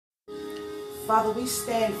Father, we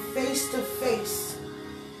stand face to face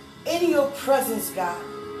in your presence, God.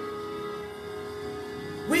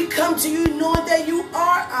 We come to you knowing that you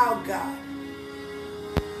are our God.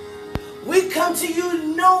 We come to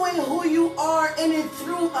you knowing who you are in and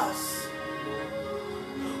through us.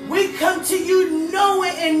 We come to you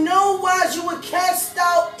knowing in no wise you would cast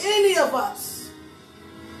out any of us.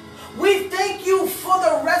 We thank you for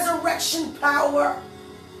the resurrection power.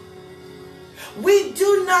 We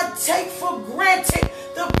do not take for granted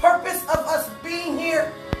the purpose of us being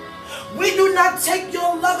here. We do not take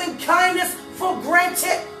your loving kindness for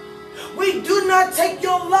granted. We do not take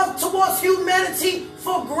your love towards humanity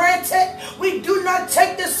for granted. We do not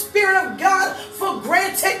take the Spirit of God for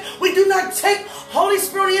granted. We do not take Holy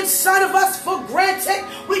Spirit inside of us for granted.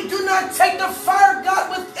 We do not take the fire of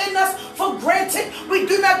God within us for granted. We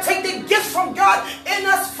do not take the gifts from God in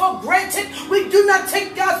us for granted. We do not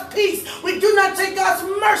take God's peace. We do not take God's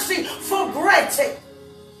mercy for granted.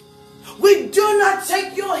 We do not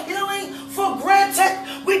take your healing for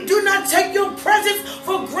granted. We do not take your presence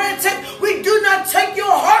for granted. We do not take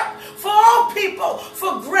your heart for all people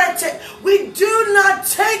for granted. We do not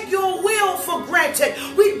take your will for granted.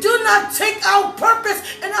 We do not take our purpose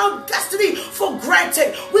and our destiny for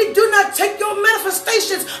granted. We do not take your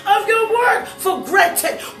manifestations of your word for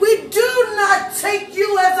granted. We do not take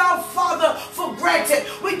you as our Father for granted.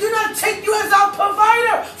 We do not take you as our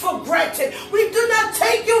provider for granted. We do not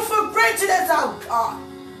take you for granted as our God.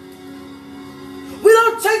 We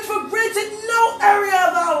don't take for granted no area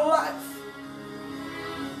of our life.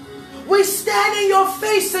 We stand in your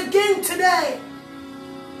face again today.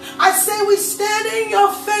 I say we stand in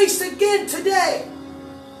your face again today.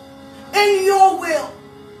 In your will.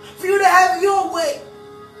 For you to have your way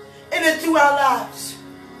in and through our lives.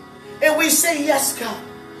 And we say, yes, God.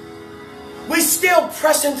 We still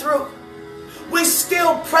pressing through. We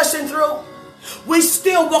still pressing through. We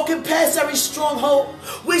still walking past every stronghold.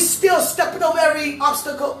 We still stepping over every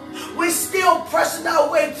obstacle. We still pressing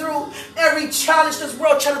our way through every challenge this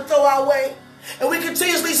world trying to throw our way. And we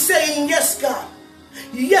continuously saying, yes, God.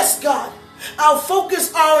 Yes, God. Our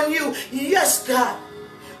focus are on you. Yes, God.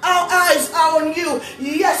 Our eyes are on you.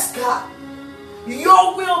 Yes, God.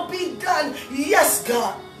 Your will be done. Yes,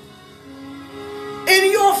 God.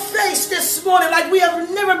 In your face this morning like we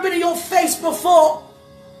have never been in your face before.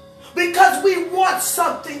 Because we want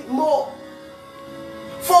something more.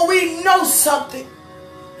 For we know something.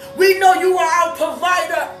 We know you are our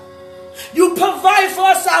provider. You provide for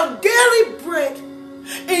us our daily bread.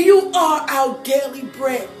 And you are our daily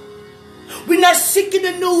bread. We're not seeking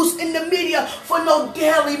the news in the media for no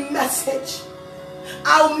daily message.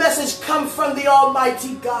 Our message comes from the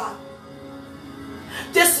Almighty God.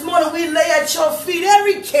 This morning we lay at your feet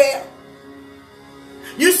every care.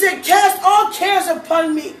 You said, cast all cares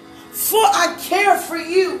upon me. For I care for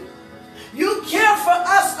you. You care for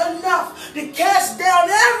us enough to cast down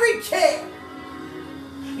every care.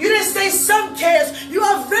 You didn't say some cares. You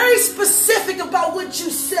are very specific about what you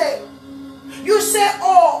say. You said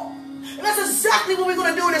all. And that's exactly what we're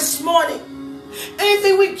going to do this morning.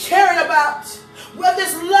 Anything we care about, whether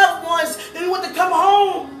it's loved ones that we want to come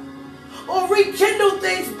home or rekindle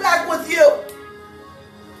things back with you.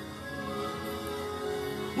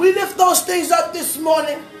 We lift those things up this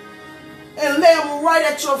morning and lay them right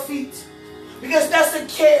at your feet. Because that's the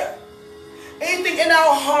care. Anything in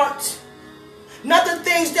our heart. Not the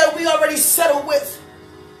things that we already settled with.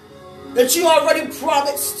 That you already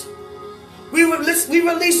promised. We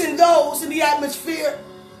releasing those in the atmosphere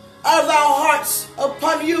out of our hearts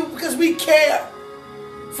upon you. Because we care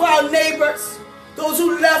for our neighbors. Those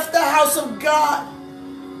who left the house of God.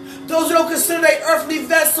 Those who don't consider their earthly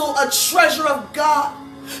vessel a treasure of God.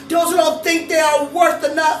 Those who don't think they are worth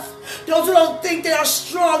enough. Those who don't think they are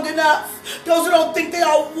strong enough. Those who don't think they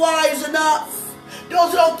are wise enough.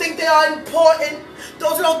 Those who don't think they are important.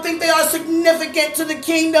 Those who don't think they are significant to the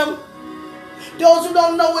kingdom. Those who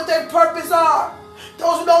don't know what their purpose are.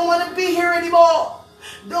 Those who don't want to be here anymore.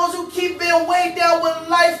 Those who keep being weighed down with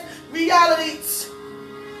life realities.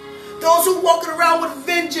 Those who walking around with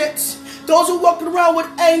vengeance. Those who walking around with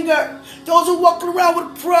anger. Those who walking around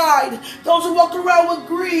with pride. Those who walking around with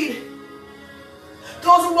greed.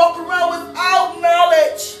 Those who walk around without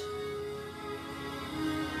knowledge.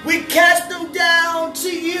 We cast them down to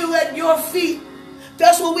you at your feet.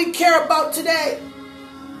 That's what we care about today.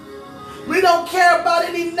 We don't care about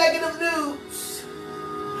any negative news.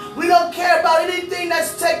 We don't care about anything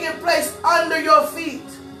that's taking place under your feet.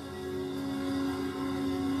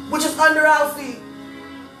 Which is under our feet.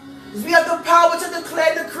 We have the power to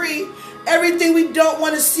declare and decree everything we don't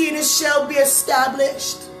want to see, and it shall be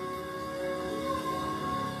established.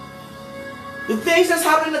 The things that's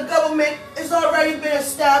happening in the government has already been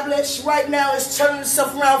established. Right now it's turning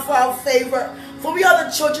itself around for our favor. For we are the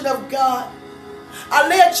children of God. I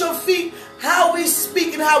lay at your feet how we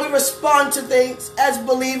speak and how we respond to things as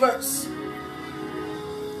believers.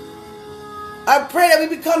 I pray that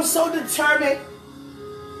we become so determined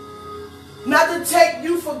not to take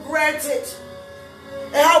you for granted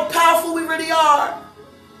and how powerful we really are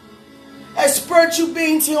as spiritual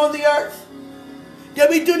beings here on the earth. That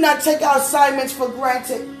we do not take our assignments for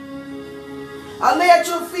granted. I lay at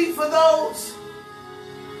your feet for those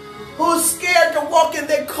who are scared to walk in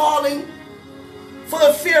their calling for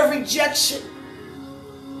the fear of rejection.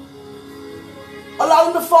 Allow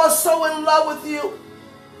them to fall so in love with you,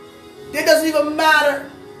 it doesn't even matter.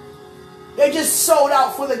 They just sold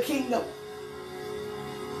out for the kingdom.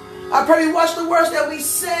 I pray we watch the words that we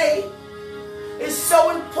say. It's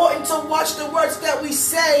so important to watch the words that we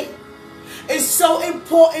say. It's so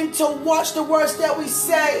important to watch the words that we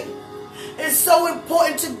say. It's so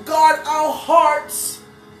important to guard our hearts.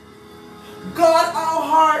 Guard our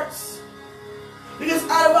hearts. Because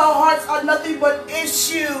out of our hearts are nothing but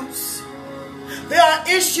issues. There are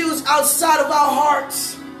issues outside of our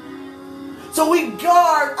hearts. So we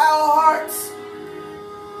guard our hearts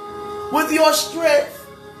with your strength,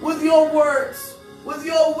 with your words, with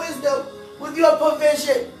your wisdom, with your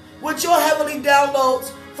provision, with your heavenly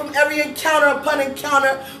downloads from every encounter upon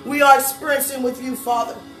encounter we are experiencing with you,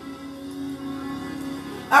 Father.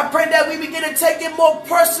 I pray that we begin to take it more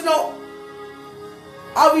personal,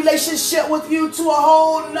 our relationship with you to a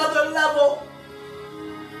whole nother level.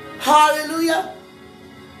 Hallelujah.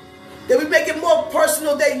 That we make it more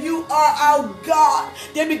personal that you are our God.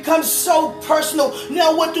 That becomes so personal.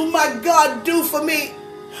 Now what do my God do for me?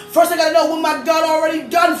 First I got to know what my God already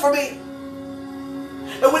done for me.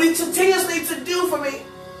 And what he continuously to do for me.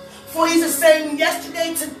 For he's the same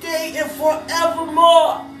yesterday, today, and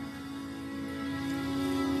forevermore.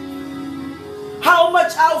 How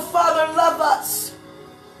much our Father loves us.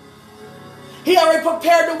 He already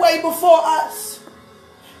prepared the way before us.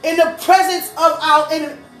 In the presence of our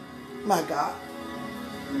enemy. My God.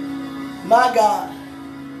 My God.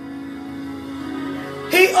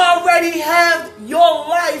 He already had your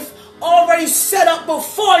life already set up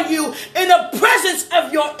before you in the presence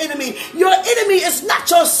of your enemy. Your enemy is not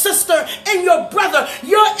your sister and your brother.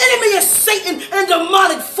 Your enemy is Satan and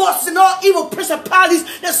demonic forces and all evil principalities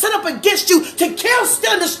that set up against you to kill,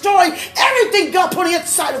 steal, and destroy everything God put on the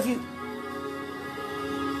inside of you.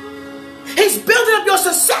 He's building up your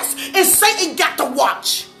success and Satan got to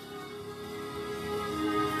watch.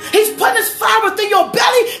 He's putting his fire within your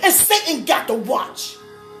belly and Satan got to watch.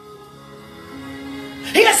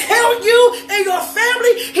 He has healed you and your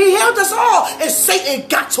family. He healed us all and Satan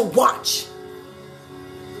got to watch.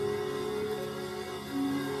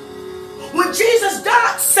 When Jesus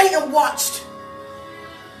died, Satan watched.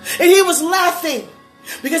 And he was laughing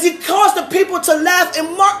because he caused the people to laugh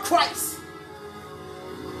and mock Christ.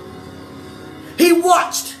 He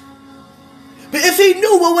watched. But if he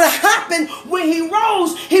knew what would happen when he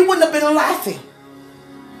rose, he wouldn't have been laughing.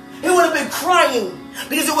 He would have been crying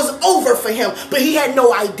because it was over for him. But he had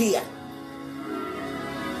no idea.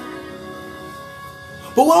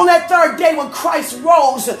 But on that third day when Christ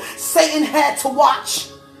rose, Satan had to watch.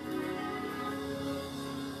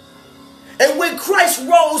 And when Christ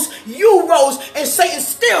rose, you rose, and Satan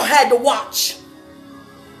still had to watch.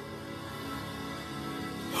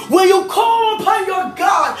 When you call upon your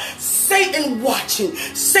God, Satan watching.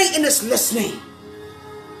 Satan is listening.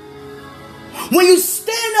 When you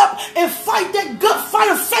stand up and fight that good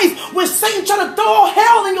fight of faith, when Satan trying to throw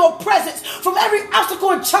hell in your presence from every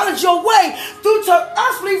obstacle and challenge your way through to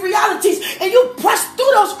earthly realities, and you press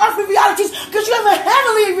through those earthly realities because you have a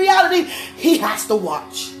heavenly reality, he has to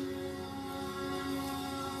watch.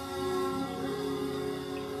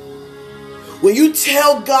 When you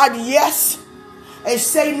tell God yes and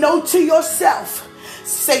say no to yourself,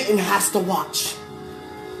 Satan has to watch.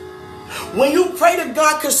 When you pray to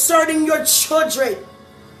God concerning your children,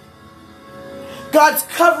 God's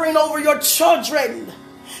covering over your children,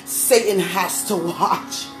 Satan has to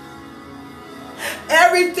watch.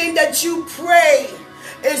 Everything that you pray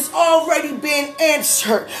is already being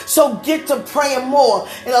answered. So get to praying more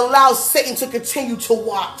and allow Satan to continue to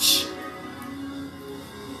watch.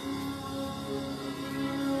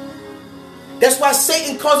 That's why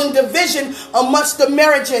Satan causing division amongst the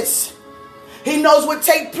marriages. He knows what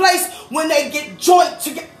takes place when they get joined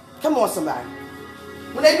together. Come on, somebody.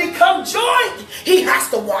 When they become joined, he has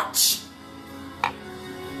to watch.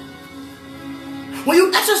 When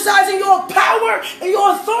you exercising your power and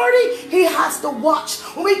your authority, he has to watch.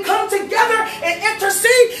 When we come together and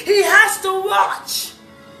intercede, he has to much.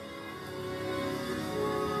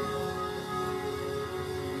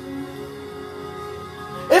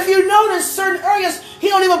 If you notice certain areas, he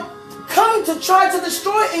don't even come to try to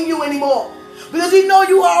destroy in you anymore. Because he know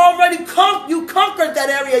you are already you conquered that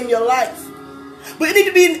area in your life. But it need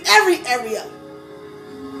to be in every area.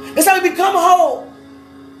 That's how we become whole.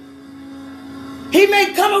 He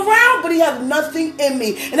may come around, but he have nothing in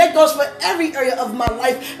me. And that goes for every area of my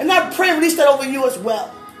life. And I pray and release that over you as well.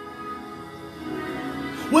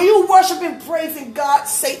 When you worship and praising God,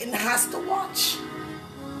 Satan has to watch.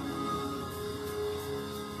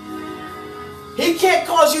 He can't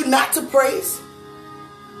cause you not to praise.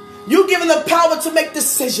 You give him the power to make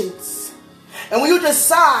decisions. And when you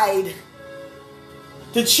decide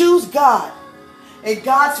to choose God and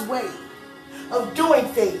God's way of doing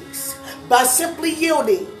things by simply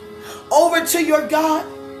yielding over to your God,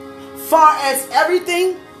 far as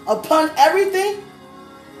everything, upon everything,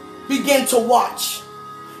 begin to watch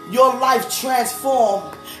your life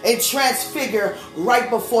transform and transfigure right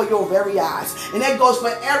before your very eyes. And that goes for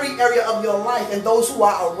every area of your life and those who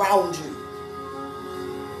are around you.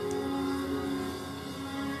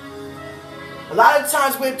 A lot of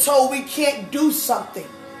times we're told we can't do something.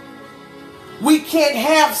 We can't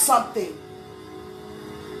have something.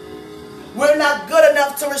 We're not good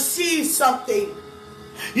enough to receive something.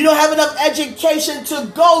 You don't have enough education to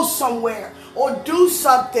go somewhere or do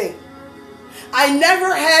something. I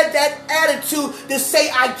never had that attitude to say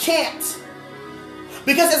I can't.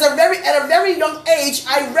 Because at a very young age,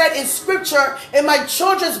 I read in scripture in my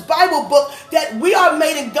children's Bible book that we are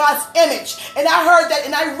made in God's image. And I heard that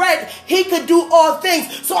and I read he could do all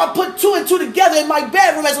things. So I put 2 and 2 together in my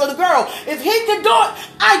bedroom as a little girl. If he could do it,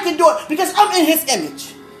 I can do it because I'm in his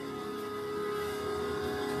image.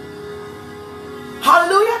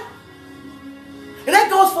 Hallelujah. And that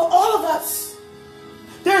goes for all of us.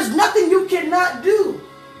 There's nothing you cannot do.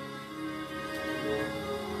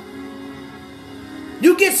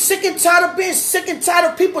 You get sick and tired of being sick and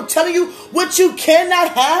tired of people telling you what you cannot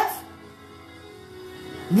have.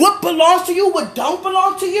 What belongs to you, what don't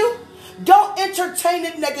belong to you. Don't entertain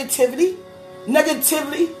it negatively.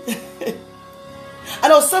 I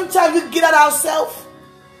know sometimes we get at ourselves.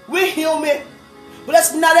 We're human. But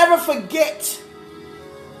let's not ever forget.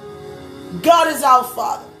 God is our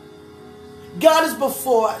Father. God is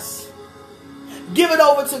before us. Give it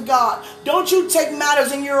over to God. Don't you take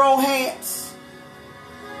matters in your own hands.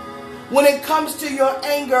 When it comes to your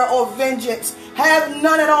anger or vengeance, have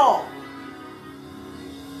none at all.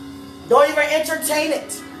 Don't even entertain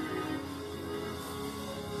it.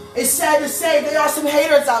 It's sad to say there are some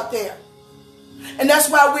haters out there. And that's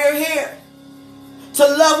why we're here. To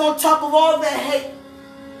love on top of all that hate.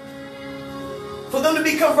 For them to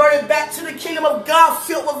be converted back to the kingdom of God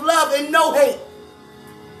filled with love and no hate.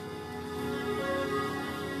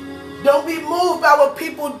 Don't be moved by what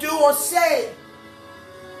people do or say.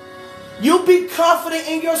 You be confident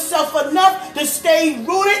in yourself enough to stay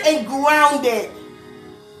rooted and grounded.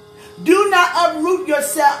 Do not uproot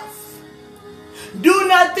yourself. Do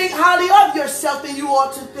not think highly of yourself than you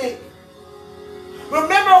ought to think.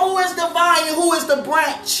 Remember who is the vine and who is the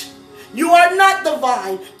branch. You are not the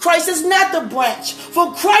vine. Christ is not the branch.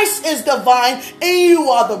 For Christ is the vine and you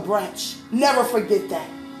are the branch. Never forget that.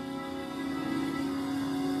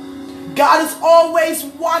 God is always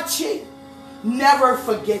watching. Never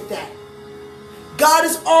forget that. God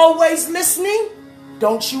is always listening.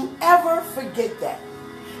 Don't you ever forget that.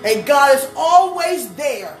 And God is always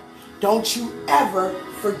there. Don't you ever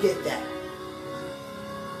forget that.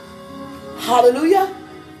 Hallelujah.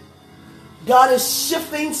 God is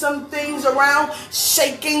shifting some things around,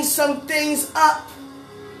 shaking some things up.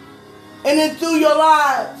 And then through your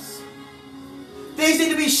lives, things need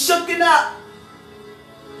to be shooken up.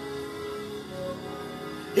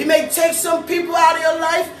 He may take some people out of your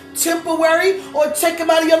life temporary or take them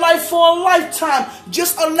out of your life for a lifetime.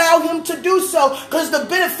 Just allow him to do so because the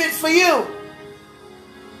benefit for you,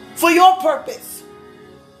 for your purpose,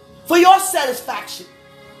 for your satisfaction.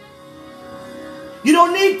 You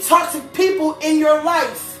don't need toxic people in your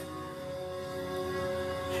life.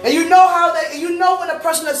 And you know when a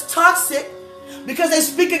person is toxic because they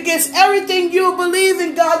speak against everything you believe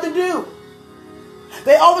in God to do.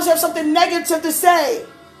 They always have something negative to say.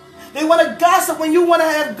 They want to gossip when you want to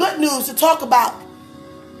have good news to talk about.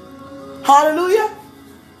 Hallelujah.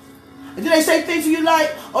 And then they say things to you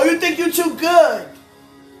like, oh, you think you're too good.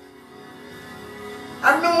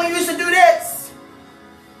 I remember when you used to do this.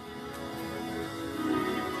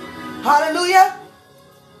 Hallelujah.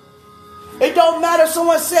 It don't matter if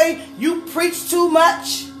someone say you preach too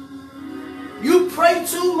much. You pray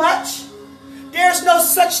too much. There's no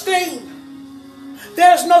such thing.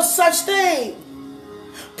 There's no such thing.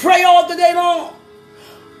 Pray all the day long.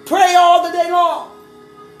 Pray all the day long.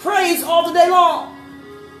 Praise all the day long.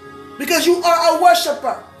 Because you are a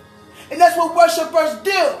worshiper. And that's what worshipers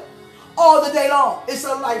do all the day long. It's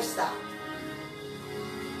a lifestyle.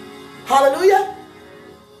 Hallelujah.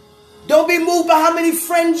 Don't be moved by how many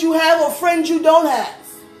friends you have or friends you don't have.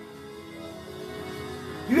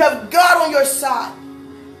 You have God on your side.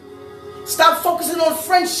 Stop focusing on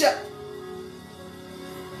friendship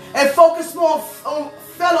and focus more on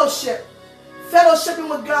fellowship. Fellowshipping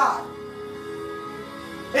with God.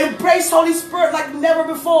 Embrace Holy Spirit like never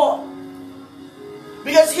before.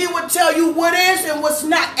 Because He would tell you what is and what's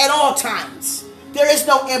not at all times. There is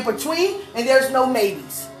no in between and there's no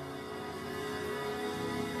maybes.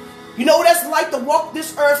 You know what that's like to walk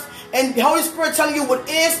this earth and the Holy Spirit telling you what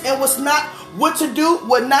is and what's not, what to do,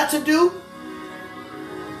 what not to do.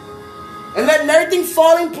 And letting everything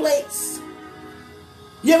fall in place.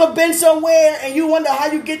 You ever been somewhere and you wonder how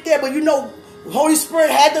you get there, but you know Holy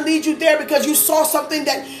Spirit had to lead you there because you saw something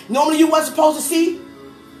that normally you weren't supposed to see?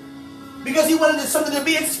 Because He wanted something to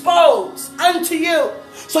be exposed unto you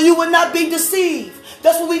so you would not be deceived.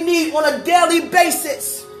 That's what we need on a daily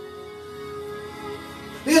basis.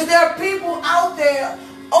 Because there are people out there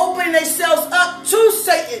opening themselves up to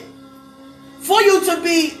Satan for you to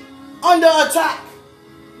be under attack,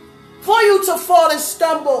 for you to fall and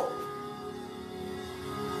stumble.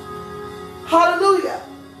 Hallelujah.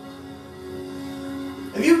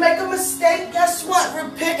 If you make a mistake, guess what?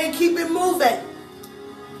 Repent and keep it moving.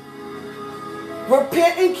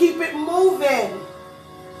 Repent and keep it moving.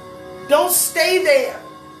 Don't stay there.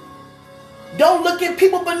 Don't look at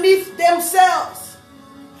people beneath themselves.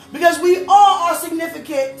 Because we all are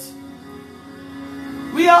significant.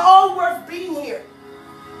 We are all worth being here.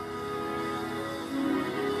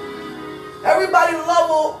 Everybody's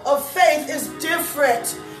level of faith is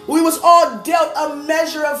different. We was all dealt a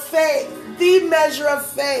measure of faith. The measure of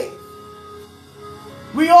faith.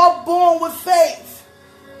 We are born with faith.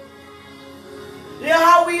 You know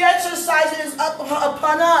how we exercise it is up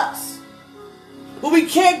upon us. But we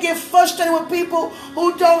can't get frustrated with people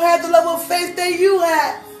who don't have the level of faith that you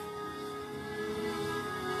have.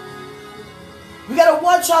 We got to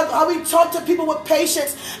watch how we talk to people with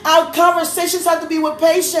patience. Our conversations have to be with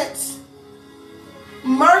patience.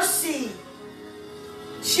 Mercy.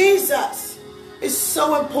 Jesus. It's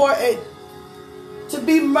so important to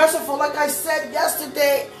be merciful. Like I said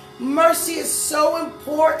yesterday, mercy is so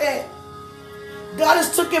important. God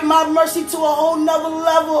has taken my mercy to a whole nother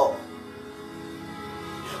level.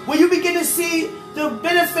 When you begin to see the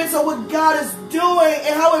benefits of what God is doing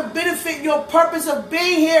and how it benefits your purpose of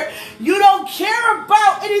being here, you don't care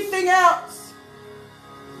about anything else.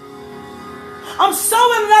 I'm so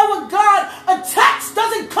in love with God, attacks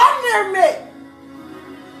doesn't come near me.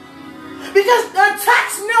 Because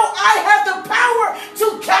attacks know I have the power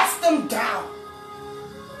to cast them down.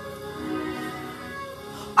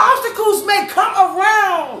 Obstacles may come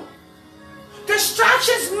around.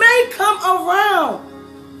 Distractions may come around.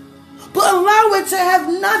 But allow it to have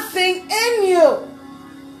nothing in you.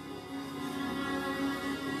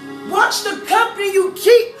 Watch the company you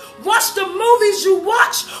keep. Watch the movies you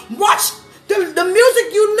watch. Watch the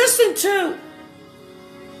music you listen to.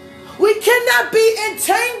 We cannot be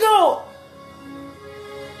entangled.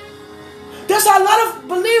 There's a lot of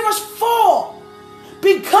believers fall,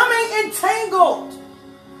 becoming entangled.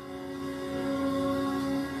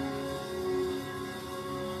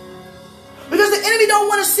 Because the enemy don't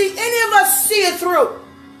want to see any of us see it through.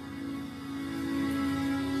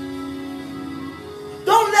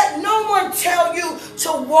 Don't let no one tell you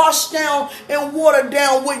to wash down and water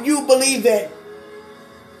down what you believe in.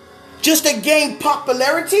 Just to gain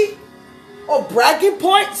popularity or bragging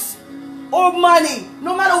points or money.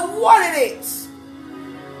 No matter what it is.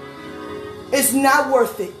 It's not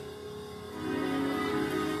worth it.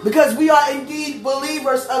 Because we are indeed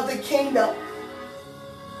believers of the kingdom.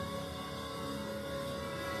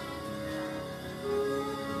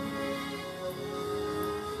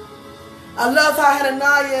 I love how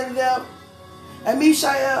Hananiah and them and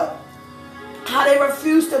Mishael, how they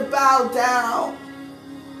refused to bow down.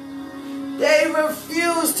 They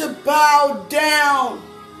refused to bow down.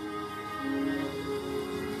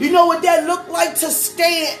 You know what that looked like to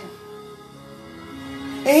stand?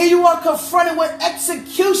 And here you are confronted with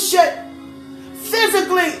execution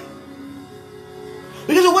physically.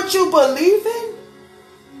 Because of what you believe in?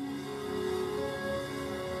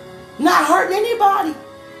 Not hurting anybody.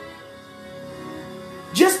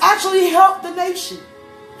 Just actually help the nation.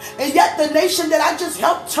 And yet the nation that I just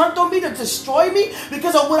helped turned on me to destroy me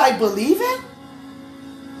because of what I believe in?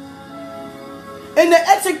 And the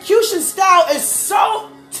execution style is so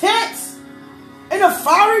tense. In a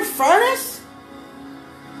fiery furnace?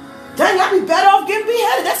 Dang, I'd be better off getting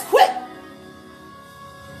beheaded. That's quick.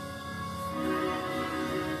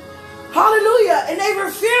 Hallelujah. And they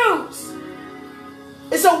refuse.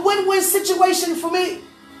 It's a win-win situation for me.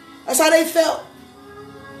 That's how they felt.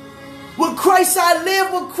 With Christ I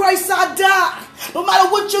live, with Christ I die. No matter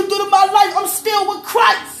what you do to my life, I'm still with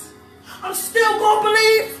Christ. I'm still going to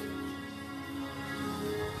believe.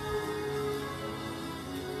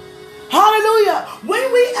 Hallelujah.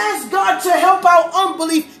 When we ask God to help our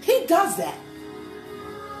unbelief, He does that.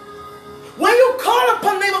 When you call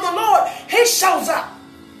upon the name of the Lord, He shows up.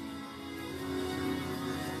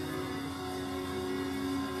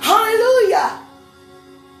 Hallelujah.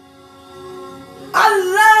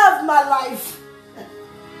 I love my life.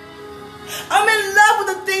 I'm in love with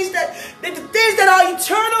the things that are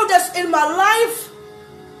eternal that's in my life.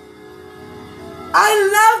 I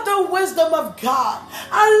love the wisdom of God.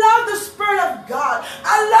 I love the Spirit of God.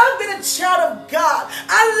 I love being a child of God.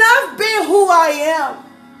 I love being who I am.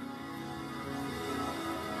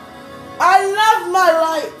 I love my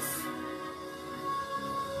life.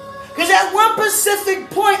 Because at one specific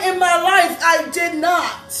point in my life, I did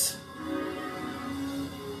not.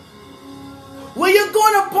 When you're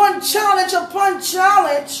going upon challenge,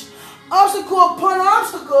 obstacle upon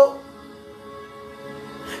obstacle,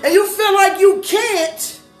 and you feel like you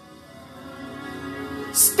can't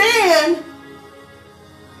stand,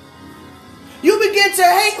 you begin to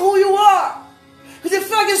hate who you are. Because you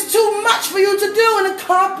feel like it's too much for you to do and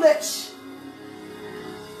accomplish.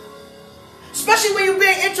 Especially when you're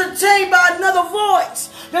being entertained by another voice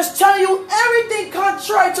that's telling you everything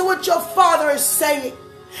contrary to what your Father is saying.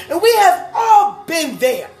 And we have all been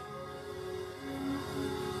there.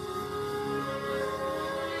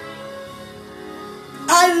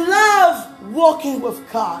 I love walking with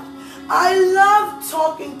God. I love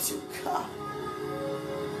talking to God.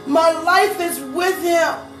 My life is with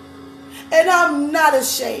Him. And I'm not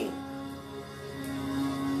ashamed.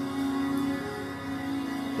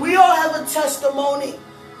 We all have a testimony.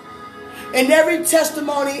 And every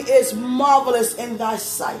testimony is marvelous in thy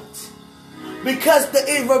sight. Because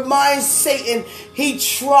it reminds Satan he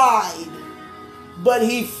tried, but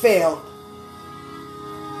he failed.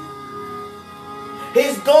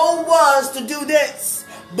 His goal was to do this,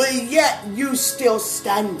 but yet you still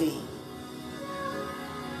standing.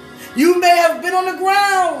 You may have been on the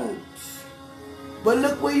ground, but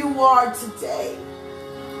look where you are today.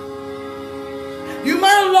 You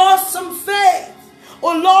might have lost some faith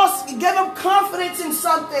or gave up confidence in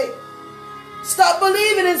something. Stop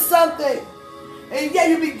believing in something. And yet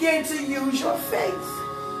you begin to use your faith.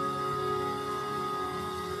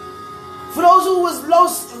 For those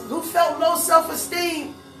who felt low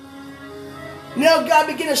self-esteem, now God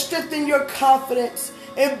begin to strengthen your confidence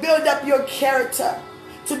and build up your character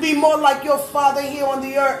to be more like your Father here on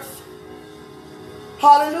the earth.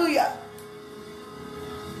 Hallelujah.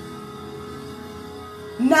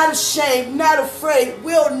 Not ashamed, not afraid,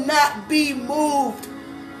 will not be moved.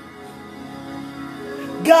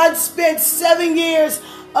 God spent 7 years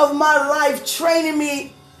of my life training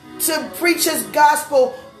me to preach His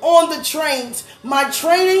gospel on the trains. My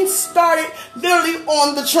training started literally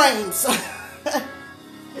on the trains. And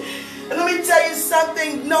let me tell you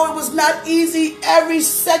something. No, it was not easy. Every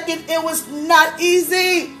second it was not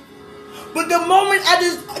easy. But the moment I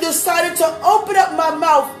just decided to open up my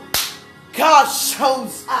mouth, God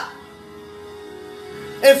shows up.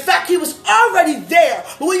 In fact, He was already there.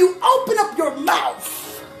 But when you open up your mouth,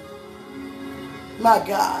 my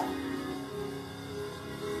God,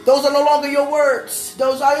 those are no longer your words.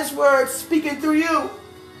 Those are His words speaking through you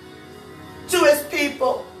to His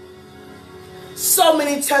people. So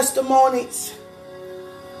many testimonies.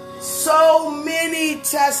 So many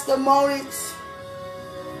testimonies.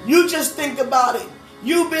 You just think about it.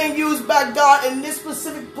 You being used by God in this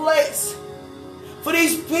specific place. For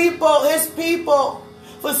these people, His people,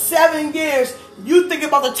 for 7 years. You think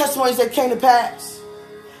about the testimonies that came to pass.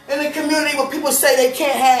 In the community where people say they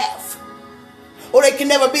can't have, or they can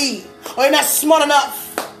never be, or they're not smart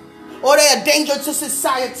enough, or they're a danger to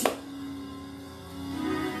society.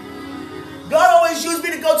 God always used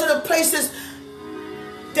me to go to the places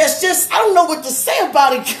that's just, I don't know what to say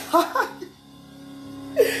about it, God.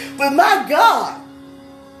 But my God,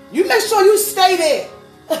 you make sure you stay there.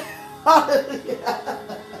 Hallelujah.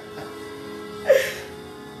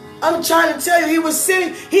 I'm trying to tell you,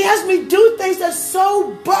 He has me do things that's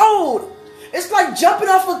so bold. It's like jumping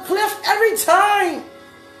off a cliff every time.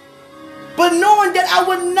 But knowing that I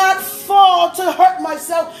would not fall to hurt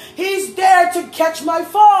myself, He's there to catch my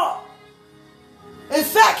fall. In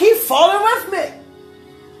fact, he's falling with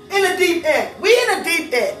me in the deep end. We in the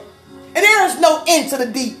deep end. And there is no end to the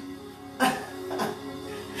deep.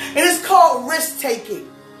 And it's called risk-taking.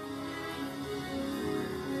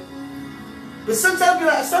 But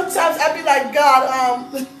sometimes I be like,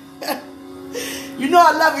 God, you know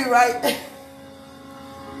I love you, right?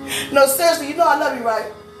 No, seriously, you know I love you,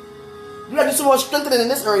 right? You got to do some more strengthening in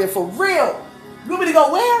this area for real. You want me to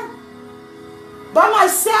go where? By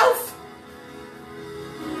myself?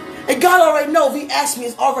 And God already knows. If he asks me,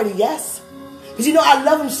 it's already yes. Because you know I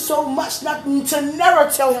love him so much not to never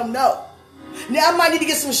tell him no. Now I might need to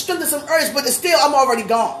get some strength and some urge, but still I'm already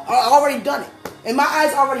gone. I already done it. And my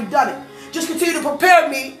eyes already done it. Just continue to prepare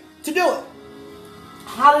me to do it.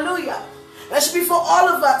 Hallelujah. That should be for all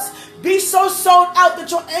of us. Be so sold out that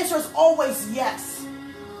your answer is always yes.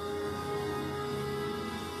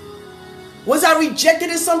 Was I rejected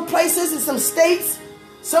in some places, in some states,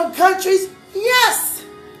 some countries? Yes.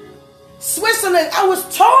 Switzerland, I was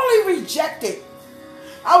totally rejected.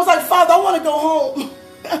 I was like, Father, I want to go home.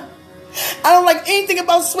 I don't like anything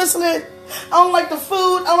about Switzerland. I don't like the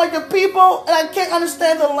food. I don't like the people. And I can't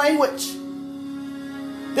understand the language.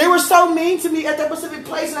 They were so mean to me at that specific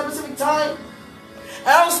place and that specific time. And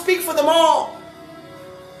I don't speak for them all.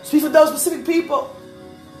 I speak for those specific people.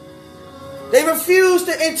 They refused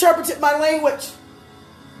to interpret my language.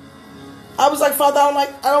 I was like, Father, I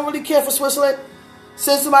don't really care for Switzerland.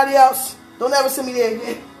 Send somebody else. Don't ever send me there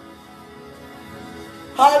again.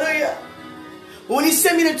 Hallelujah. When he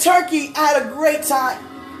sent me to Turkey, I had a great time.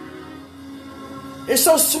 It's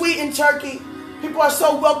so sweet in Turkey. People are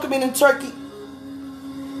so welcoming in Turkey.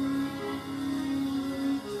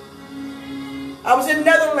 I was in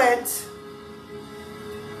Netherlands.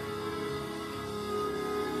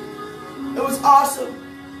 It was awesome.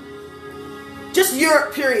 Just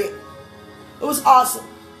Europe, period. It was awesome.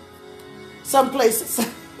 Some places.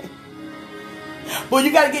 But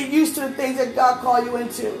you got to get used to the things that God called you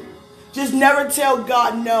into. Just never tell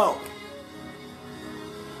God no.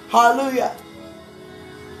 Hallelujah.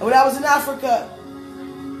 And when I was in Africa,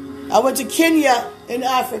 I went to Kenya in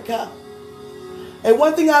Africa. And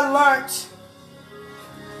one thing I learned,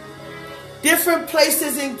 different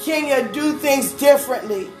places in Kenya do things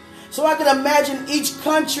differently. So I can imagine each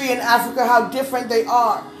country in Africa, how different they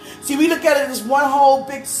are. See, we look at it as one whole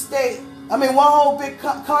big state. One whole big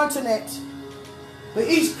continent. But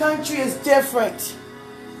each country is different.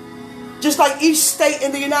 Just like each state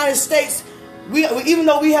in the United States, even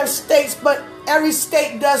though we have states, but every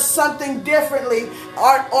state does something differently or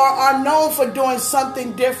are known for doing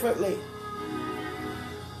something differently.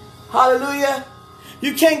 Hallelujah.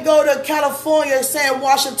 You can't go to California saying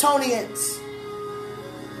Washingtonians.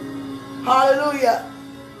 Hallelujah.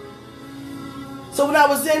 So when I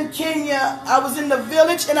was in Kenya, I was in the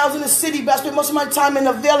village and I was in the city, but I spent most of my time in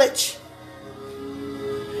the village.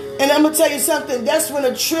 And I'm going to tell you something. That's when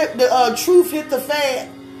the truth hit the fan.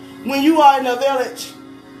 When you are in a village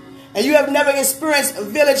and you have never experienced a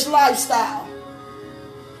village lifestyle.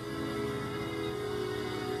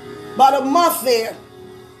 About a month there.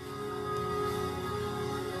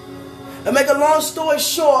 To make a long story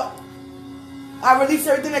short, I released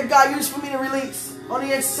everything that God used for me to release on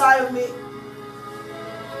the inside of me.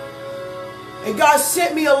 And God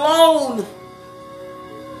sent me alone.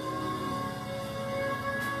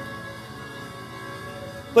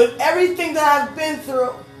 But everything that I've been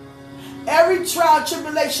through, every trial,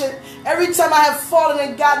 tribulation, every time I have fallen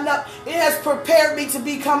and gotten up, it has prepared me to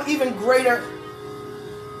become even greater,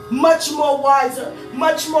 much more wiser,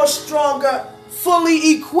 much more stronger,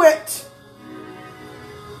 fully equipped.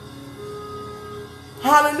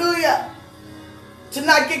 Hallelujah. To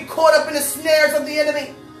not get caught up in the snares of the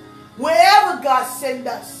enemy. Wherever God sends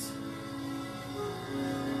us.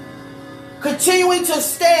 Continuing to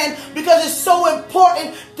stand because it's so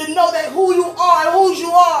important to know that who you are and whose you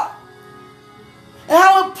are. And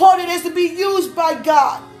how important it is to be used by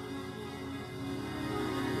God.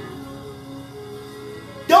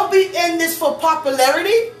 Don't be in this for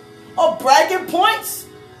popularity or bragging points.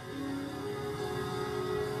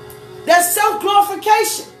 That's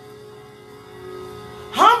self-glorification.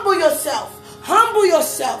 Humble yourself. Humble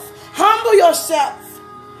yourself. Humble yourself.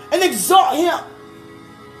 And exalt him.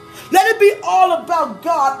 Let it be all about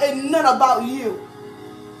God and none about you.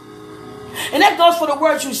 And that goes for the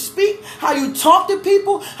words you speak, how you talk to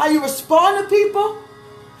people, how you respond to people,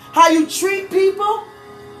 how you treat people,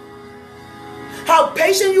 how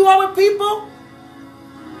patient you are with people.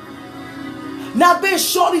 Not being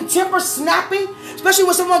shortly tempered, snapping, especially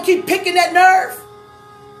when someone keep picking that nerve.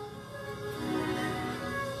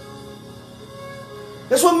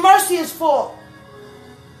 That's what mercy is for.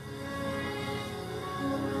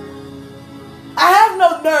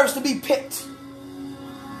 up nerves to be picked.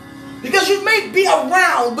 Because you may be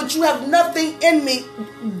around, but you have nothing in me,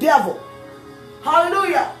 devil.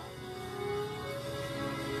 Hallelujah.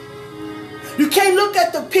 You can't look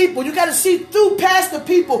at the people. You got to see through past the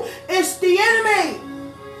people. It's the enemy.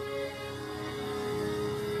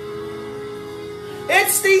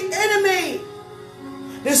 It's the enemy.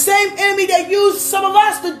 The same enemy that used some of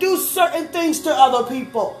us to do certain things to other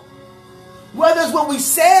people. Whether it's what we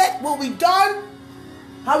said, what we done,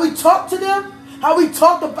 how we talked to them, how we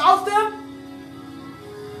talked about them.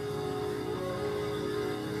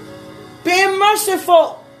 Being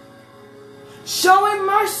merciful. Showing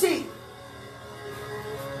mercy.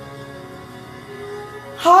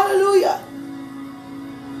 Hallelujah.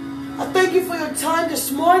 I thank you for your time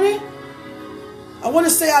this morning. I want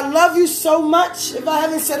to say I love you so much, if I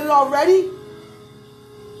haven't said it already.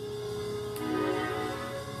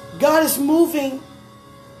 God is moving.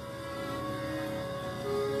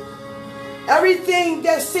 Everything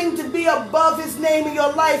that seemed to be above his name in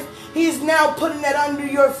your life, he's now putting that under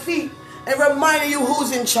your feet and reminding you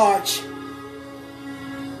who's in charge.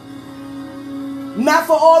 Not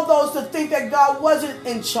for all those to think that God wasn't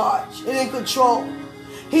in charge and in control.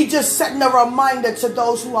 He just setting a reminder to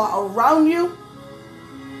those who are around you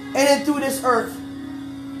and through this earth.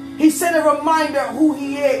 He sent a reminder who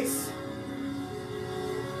he is.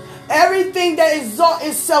 Everything that exalts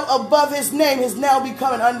itself above his name is now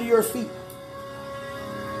becoming under your feet.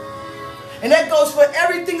 And that goes for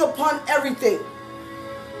everything upon everything.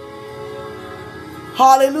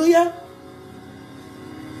 Hallelujah.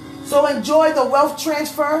 So enjoy the wealth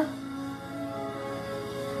transfer.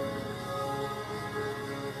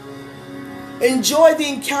 Enjoy the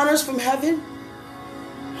encounters from heaven.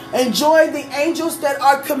 Enjoy the angels that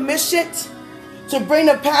are commissioned to bring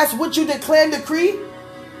to pass what you declare and decree.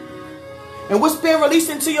 And what's being released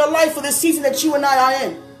into your life for the season that you and I are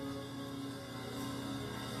in.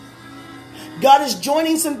 God is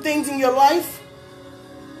joining some things in your life.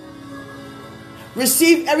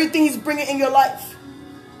 Receive everything he's bringing in your life.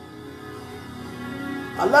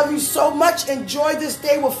 I love you so much. Enjoy this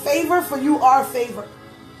day with favor, for you are favored.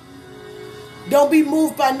 Don't be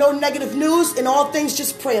moved by no negative news. In all things,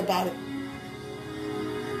 just pray about it.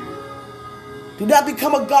 Do not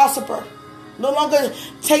become a gossiper. No longer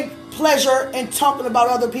take pleasure in talking about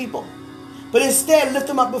other people. But instead, lift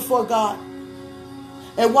them up before God.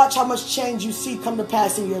 And watch how much change you see come to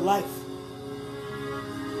pass in your life.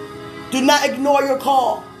 Do not ignore your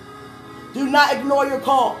call. Do not ignore your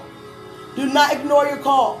call. Do not ignore your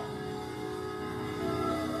call.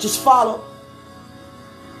 Just follow.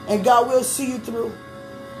 And God will see you through.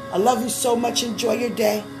 I love you so much. Enjoy your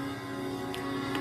day.